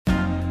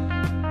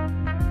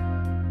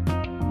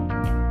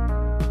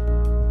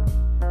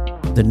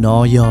The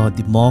Know Your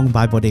The Mong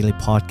Bible Daily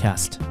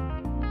Podcast.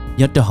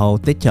 Nhớ từ hậu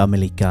Tết cho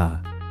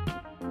America.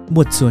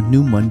 Một số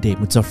new Monday,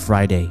 một số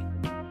Friday.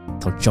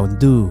 Thảo chọn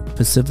du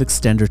Pacific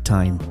Standard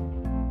Time.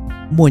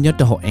 Mua nhớ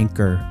từ hậu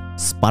Anchor,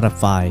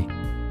 Spotify,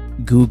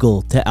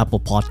 Google te Apple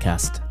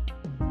Podcast.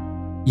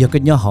 Nhớ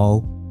cái nhớ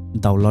hậu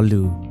đào lo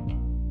lù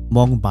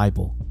Mong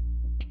Bible.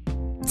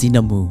 Chỉ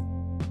nằm mù,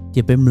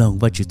 nhớ bếm lòng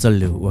và chữ cho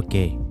lù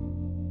ok.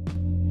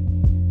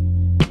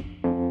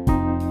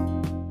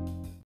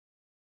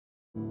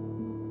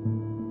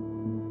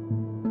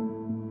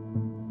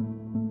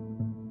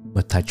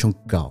 Mathais trong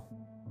cậu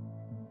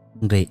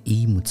ngày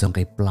y một trong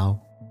ngày plau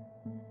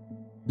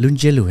luôn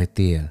chế lù hệ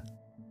tiề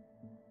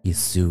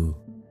Giêsu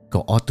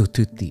có ở tu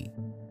thứ tỷ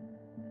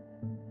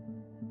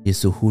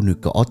Giêsu hu nữ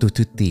có ở tu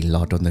thứ tỷ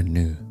lo đón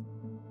nữ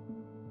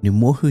nữ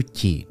múa hư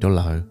chỉ đó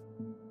là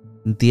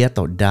tia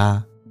tàu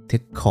đa thế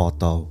kho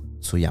tàu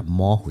số giảm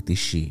mò hủ tí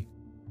xì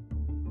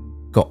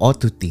có ở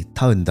tu tỷ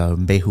thân đời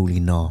bê hù li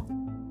no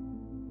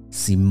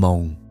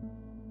Simon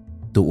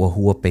tu ở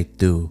hùa bê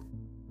tu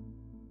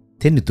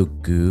thế nữ tu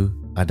cứ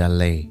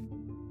Adale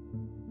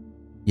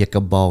ya ka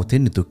bao thế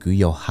nữ tu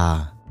cứ yo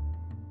ha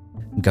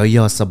gạo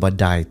yo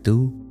sabadai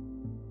tu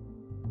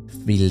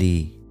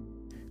Phili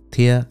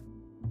thế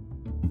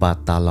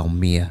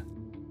Bartholomew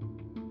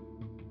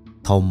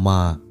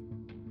Thomas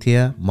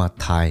thế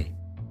Mathais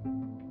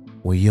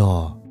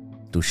yo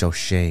tu sao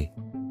she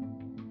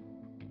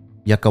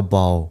ya ka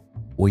bao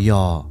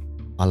yo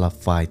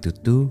Alphai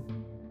tu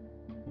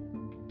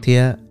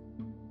thế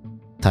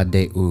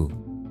Thadeu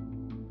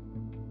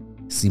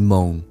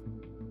Simon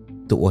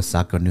tụ ở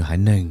xa còn nữ hải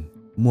nâng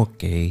mua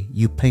kế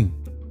yu ping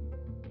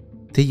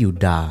thế yu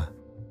đà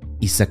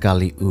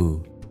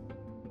Isakaliu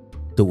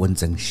tụ ẩn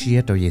dẫn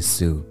xia cho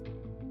Giêsu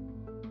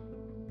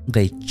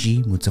gây chi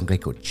một trong gây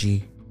cổ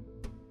chi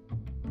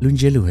luôn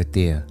dễ lưu hệ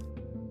tiề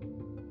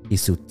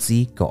Giêsu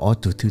chi có ở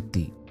tu thứ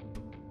tỷ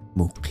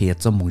một khía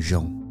cho mong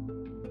rong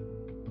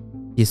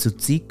Giêsu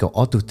chi có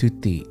ở tu thứ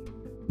tỷ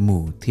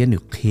mù thiên nữ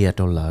khía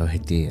cho lỡ hệ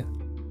tiề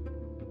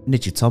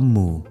nên chỉ cho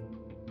mù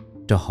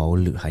cho họ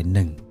lựa hải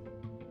nâng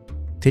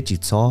thế chỉ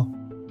cho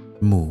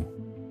mù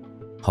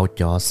họ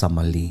cho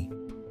Samali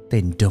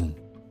tên đồng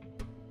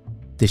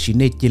thế chỉ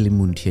nên chỉ là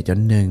muốn thiệt cho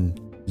nâng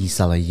y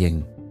sa la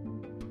yên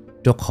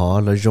cho họ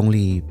là rong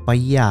li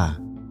bay ya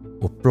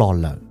ở plo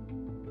lợ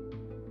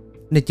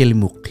nên chỉ là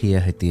một kia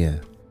hay tiề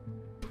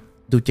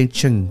tu chân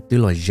chân tu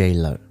là dây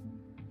lợ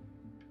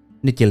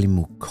nên chỉ là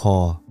một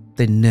kho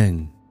tên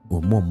nâng ở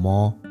mò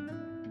mò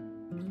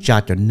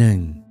cha cho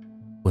nâng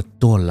ở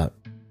tua lợ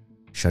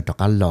sợ cho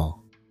cá lò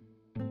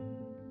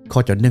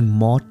khó cho nâng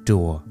mó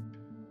chùa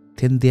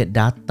thiên địa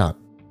đá tật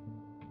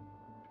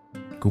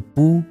cú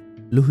pu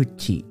lưu hư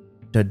chị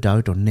đỡ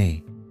đỡ đó nè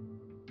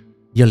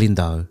giờ linh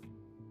đỡ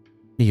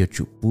nếu giờ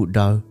chủ pu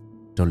đỡ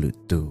cho lự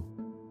tử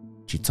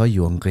chỉ cho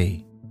yuan ghê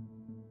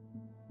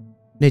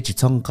nên chỉ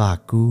trong gà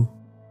cú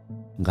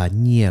gà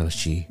nhiều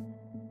gì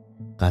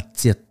gà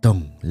chia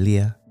tổng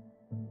lia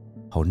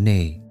hậu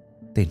nè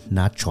tên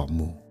ná chọ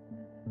mù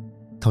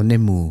thâu nè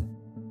mù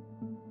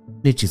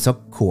nên chỉ cho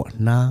khổ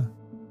na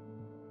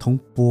thông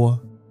bùa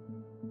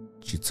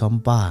chỉ trong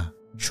ba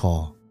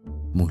trò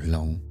mù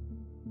lông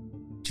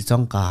chỉ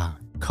trong cả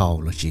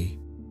khẩu là gì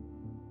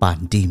bản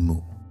đi mù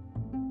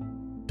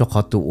cho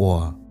họ tụ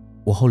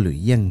ở họ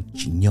lưỡi yên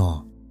chỉ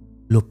nhỏ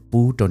lục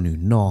bù cho nữ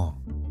no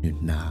nữ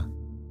ná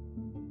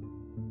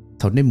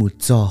thầu nên mù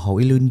cho họ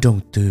ý lươn đồng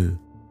từ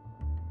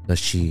là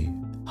gì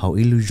họ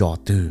ý lươn rõ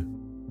từ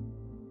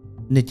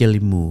nên chỉ là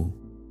mù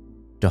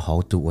cho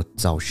họ tụ ở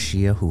giàu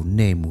xía hú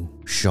nê mù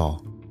sọ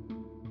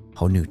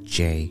họ nữ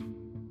chế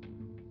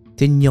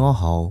thế nhỏ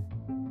họ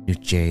nữ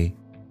chế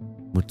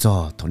một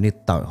giờ thọ nên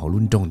tạo họ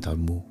luôn đông thọ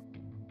mù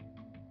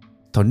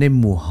thọ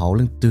nên mù họ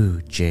lên từ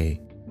chế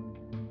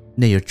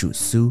nên có chủ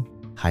sư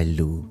hai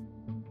lũ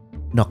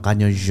nó cá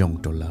nhau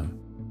rong đồ lợ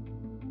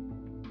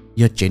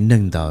do chế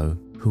nâng đỡ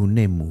hú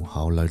nên mù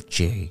họ lỡ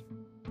chế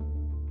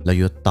là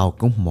do tàu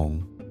cũng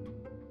mộng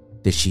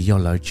để chỉ do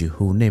lỡ chữ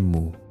hú nên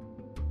mù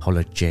họ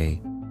lỡ chế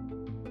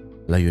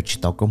là do chỉ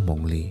tàu cũng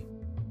mộng li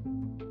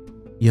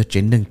do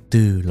chế nâng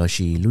từ là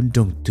chỉ luôn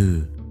đông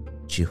từ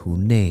chỉ hú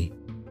nè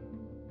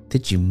thế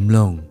chỉ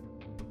mông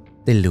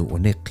tên lũ ở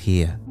nơi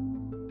kia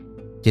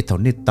chỉ thấu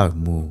nơi tàu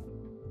mù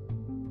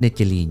nơi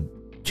chỉ liền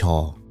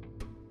cho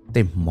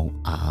tên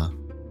mong á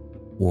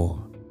của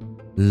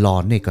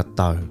lò nơi cái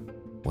tàu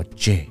của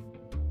chế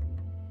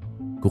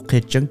cuộc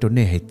khai trắng chỗ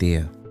này hay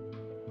tiề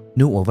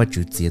nếu ở vai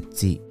chủ diệt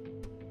gì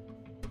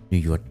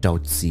nếu ở đầu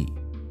gì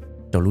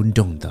đầu luôn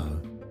đông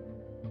đỡ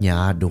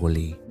nhà đồ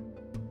li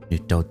nếu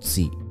đầu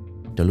gì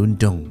đầu luôn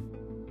đông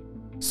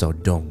sau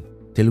đông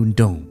thế luôn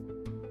đông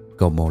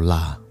cầu màu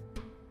là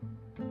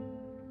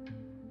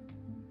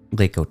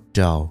gây cầu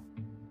trào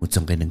một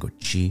trong cái năng cầu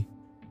chi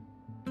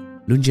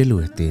luôn dễ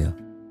lùi tiền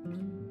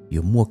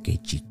yếu mua cái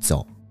chỉ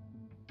rõ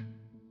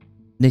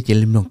nên chỉ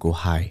linh lòng của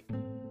hai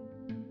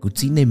cụ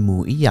chỉ nên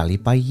mù ý giả lý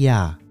bay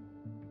ya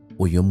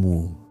ở yếu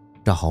mù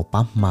cho họ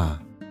bám mà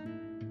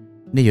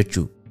nên yếu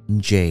chủ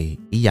dễ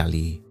ý giả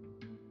lý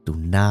tụ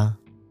na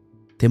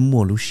thế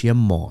mua lúc xé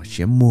mỏ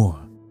xé mua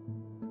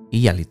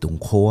ý là tung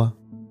khô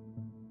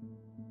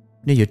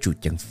nếu giờ chủ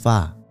chẳng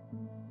pha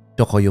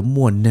cho họ có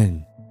mua nâng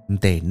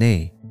tệ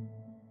nè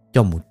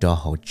cho một trò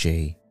họ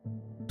chế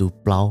tu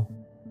plau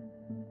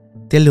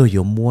thế lừa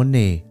có mua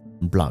nè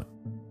blog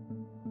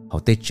họ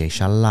tê chế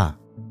xa la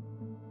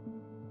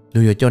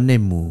lừa cho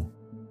nên mù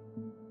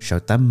sao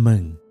ta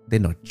mừng tê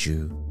nó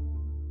chữ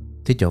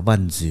thế cho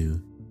văn dữ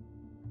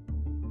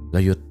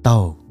là có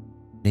tàu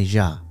nè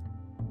ra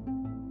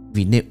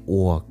vì nè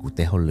ua của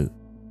tê họ lự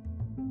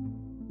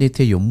nè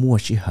thế có mua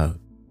chỉ hở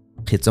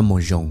khi cho một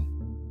rồng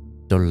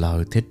cho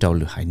lỡ thế trâu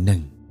lự hải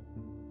nâng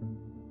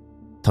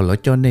thầu lỡ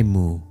cho nè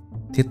mù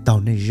thế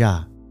tàu nè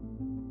ra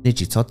nè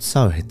chỉ sót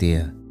sao hay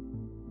tìa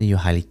nè có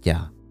hai lý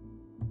trả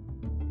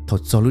thầu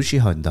cho lúc chỉ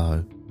hòn đó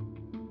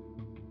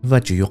và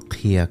chủ yếu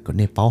kia có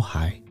nè báo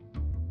hại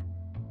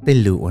tê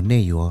lự ở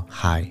nè có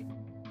hại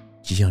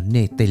chỉ có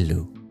nè tê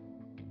lự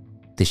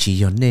thì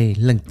chỉ có nè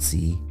lăng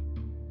chỉ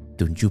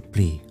tuần chụp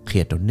lì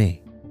kia đó nè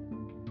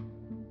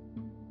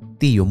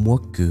tí có mua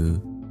cứ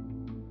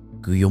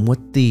có mua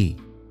tí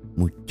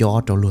một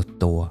chó cho lụt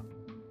to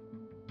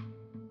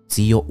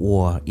chỉ có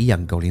ua ý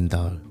dạng cầu lên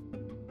đó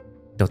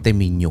cho tê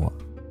mi nhỏ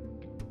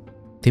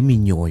thế mi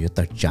nhỏ có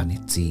tờ trả nè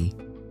gì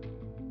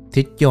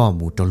thế cho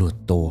một cho lụt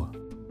to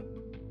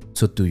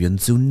số tụi dân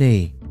du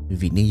nè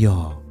vì nè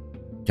yo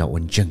cho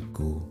ổn chân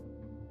cũ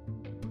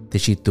thế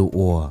chỉ tụi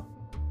ua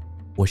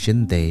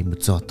xin để một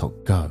giọt thọ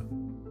cờ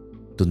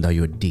tuần đầu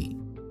yo đi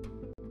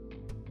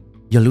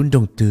giờ luôn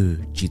đồng từ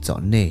chỉ rõ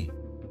nè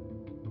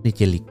nè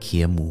chỉ lịch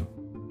kia mù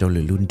cho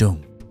lười luôn đồng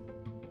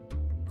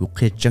cũng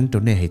khi chẳng cho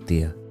nè hay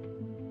tiệt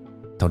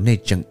thọ nè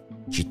chẳng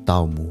chỉ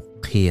tàu mù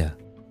kia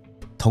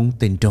thông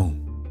tên đồng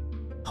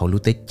họ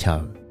lúc tết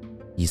chờ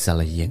gì sao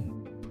lại dân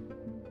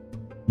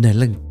nè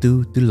lần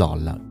tư lọ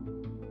lợn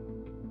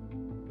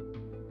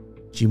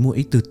chỉ mua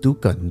ít từ tú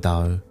cận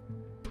tờ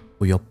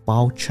của yo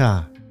bao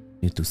cha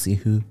như tu sĩ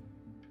hư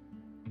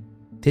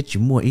thế chỉ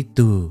mua ít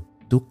từ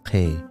tú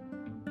khề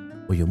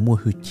của yo mua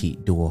hư chỉ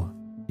đùa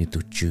như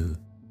tu chư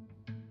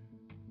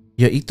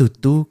giờ ít từ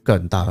tú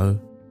cận tờ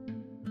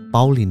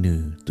bao lì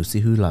nữ tu sĩ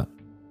hư lợn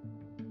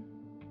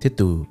thế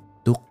tu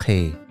tú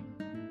khề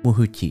mua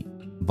hư chỉ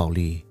bao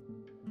lì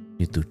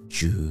như tu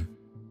chư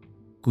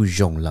cú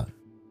rong lợn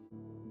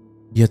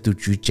giờ tu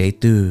chư chế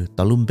từ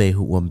tao luôn bê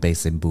hụ ôm bê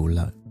xem bù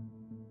lợn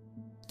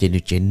chỉ như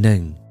chế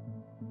nâng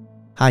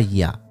hai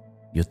dạ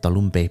yo tao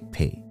luôn bê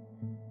phê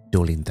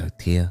đồ lên tờ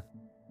thia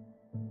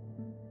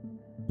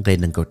gây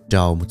nâng cầu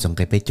trâu một trong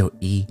cái bê châu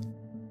y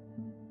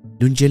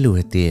đúng chế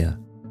lùi tìa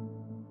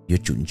yo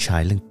chuẩn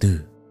trái lưng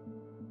tư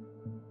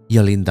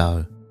giờ lên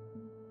tờ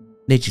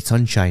nên chỉ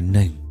son trái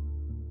nâng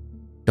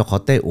đó khó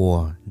tay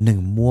ủa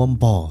nâng mua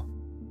bò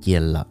kia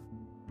lợ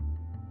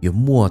yo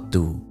mua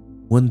tù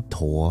muốn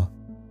thua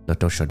là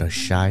đâu sợ đời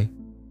sai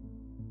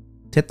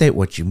thế tay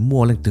ủa chỉ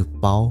mua lên từ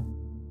bao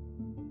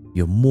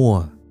yo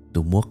mua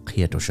tụ mua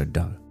kia đâu sợ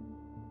đời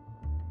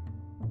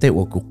tê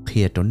ủa cục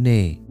kia đó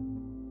nè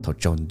thọ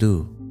tròn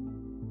đu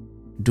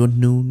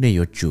đuôn nu nè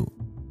yo chủ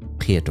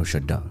kia đâu sợ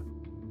đời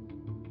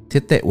thế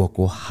tê ủa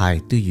của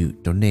hai tư dự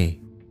đó nè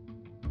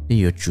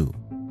nè yo chủ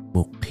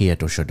một kia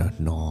đâu sợ đời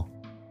nó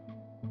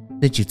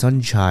nè chỉ thân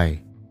trai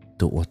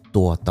tụ ủa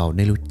tua tàu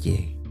nè lúc dễ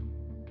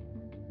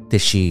thế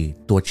chỉ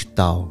tua chỉ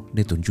tàu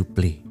nè tuần chụp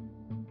lì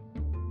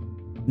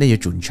nè yo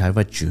chuẩn trái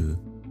và chữ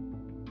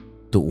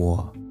tụ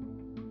ủa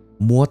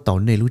mua tàu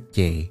này lúc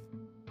chế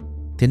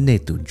thế này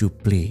tụi chụp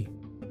lì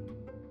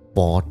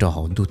bỏ cho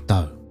họ tu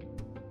tờ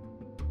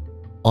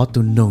ở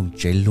tụi nông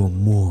chế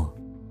luôn mua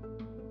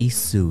ít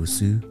xứ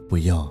xứ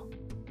bây giờ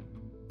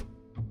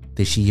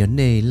thì chỉ ở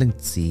này lần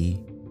gì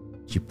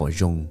chỉ bỏ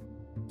rong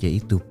chế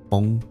ít tụi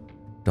bông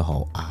cho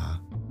họ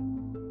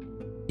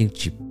nhưng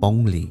chỉ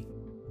bông lì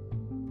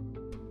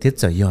thế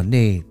giờ giờ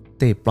này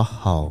tê bỏ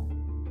họ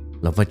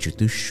là vật chủ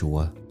tư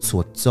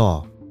sủa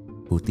cho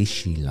bù tí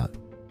xì lợi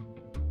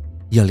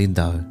giờ lên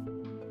đó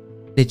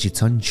nên chỉ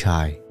chọn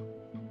trái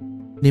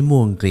nên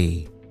muốn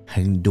gì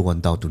hành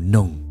động到tụi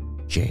nông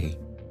chế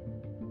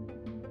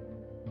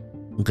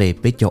người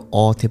bé cho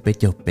o thì bé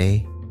cho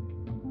bé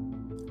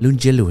luôn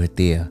chế lùi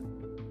tiệt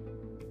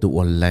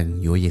tụi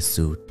lần vô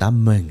Giêsu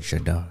tám mừng sợ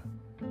đời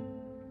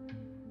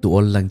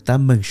tụi lần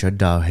tám mừng sợ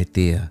đời hay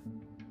tiệt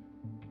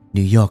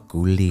New York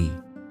cũ lì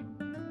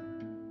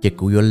chỉ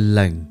cũ vô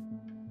lần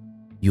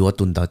vô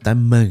tuần đầu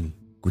tám mừng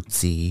cũ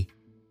gì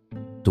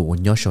tụi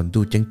nhỏ son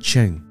tu chân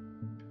chân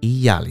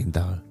ý giả lên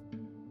đó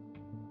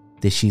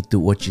để khi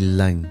tụi chỉ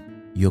lần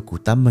vô cụ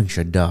tám mừng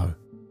sợ đời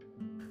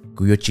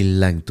cụ vô chỉ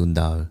lần tuần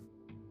đó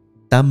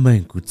tám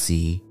mừng cụ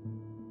gì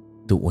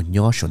tụi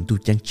nhỏ son tu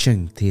chân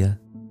chân thia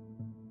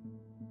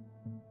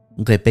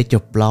người bé cho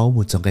plau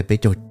một trong người bé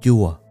cho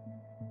chua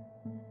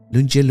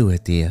luôn chế lùi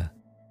thia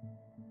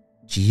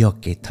chỉ có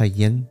cái thời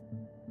gian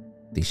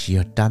để chỉ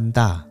có đan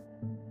đa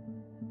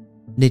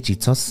nên chỉ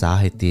cho xã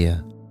hay thia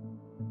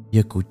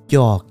giờ cụ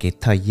cho cái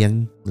thời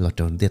gian là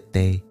tròn tiết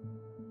tê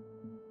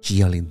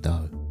chỉ lên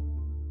tờ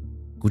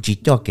cụ chỉ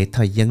cho cái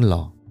thời gian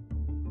lò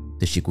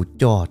thì chỉ cụ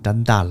cho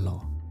tránh đa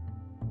lò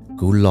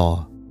cụ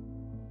lò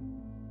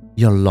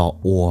giờ lọ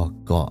ua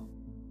có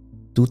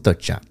tu tờ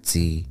trả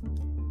gì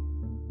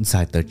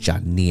giải tờ trả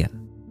nia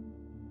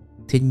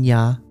thiên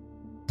nhá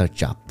tờ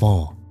trả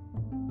bò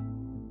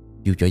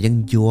dù cho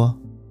dân vua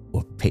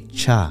của phê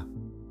cha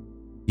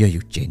giờ dù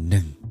chế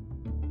nâng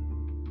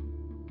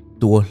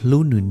tua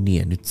lú nụ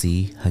nia nụ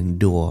gì hành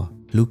đùa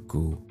lú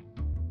cũ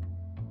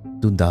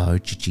tuần đó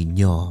chỉ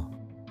nhỏ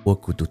của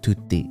cụ tu thư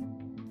tị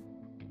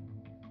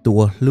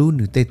tua lú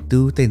nụ tê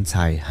tu tên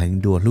xài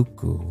hành đùa lú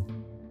cũ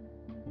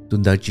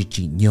tuần đó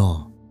chỉ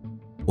nhỏ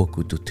của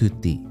cụ tu thư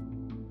tị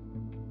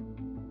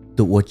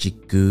tua chỉ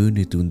cứ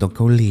nụ tuần đó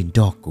câu liền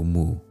đỏ của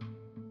mù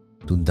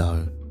tuần đó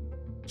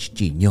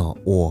chỉ nhỏ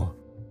của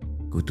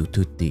cụ tu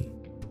thư tị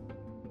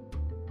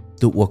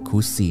tua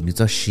cú xì nụ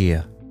cho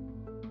xìa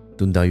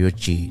tuần đó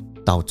chỉ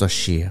tao cho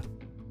xìa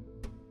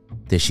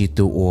để xì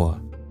tua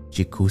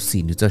chỉ cú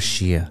xì nụ cho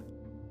xìa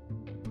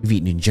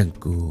vị nụ dân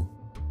cú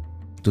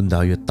tuần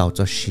đó tao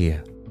cho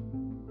xìa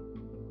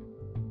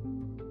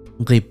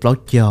người bảo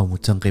giàu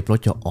một thằng người bảo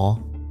giàu ó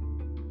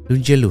luôn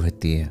chơi lùi hết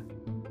tiền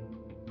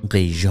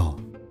người giàu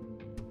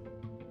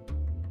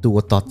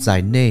tụi tọt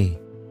dài nè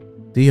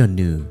tụi giờ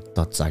nữ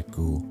tọt dài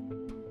cú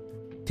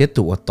thế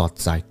tụi tọt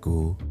dài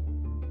cú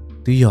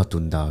tụi giờ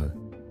tuần đó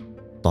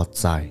tọt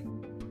dài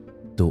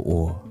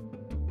tụi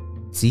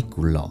chỉ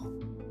cú lọ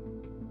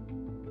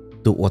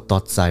tụi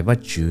tọt dài và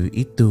chữ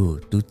ít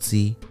tụi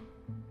chỉ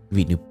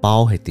vì nữ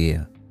bao hết tiền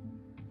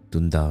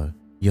tuần đó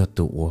giờ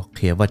tụi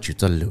kia và chữ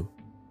cho lù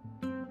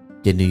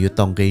giờ nữ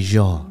tông cái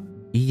gió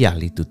ý giả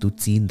lý tụi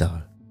chín đó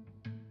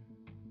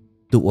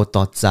tụi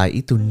tọt dài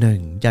ít tụi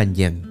nâng dàn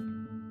dần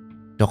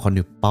cho con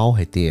nữ bao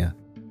hết tiền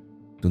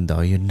tuần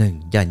đó giờ nâng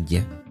dàn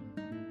dần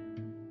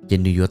giờ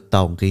nữ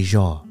tông cái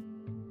gió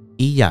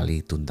ý giả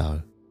lý tuần đó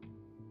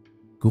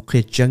cũng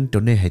khi chân cho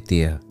nên hết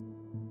tiền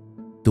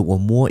tụi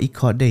mua ít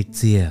khó đây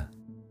chia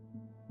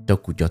cho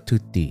cụ cho thư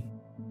tị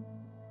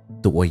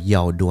tụi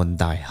giàu đuôn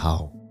đại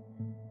hào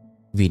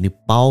vì nữ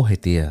bao hết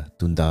tiền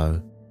tuần đó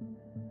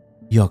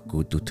do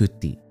cụ tụi thư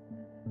tị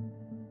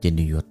cho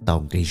nên yo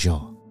tông cái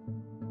gió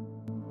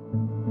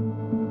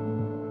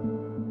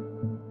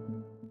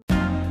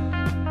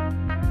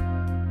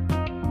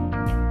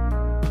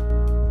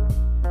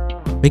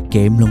biết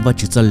game luôn vào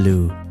chữ cho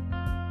lù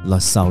là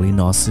sau đi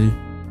nó sư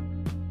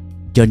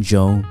chân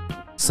giống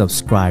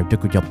subscribe cho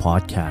cái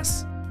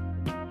podcast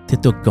thế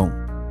tôi cộng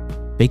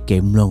biết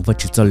game luôn vào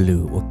chữ cho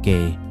lù ok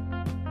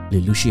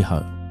lù xí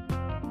hở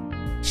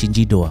xin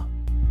chỉ đùa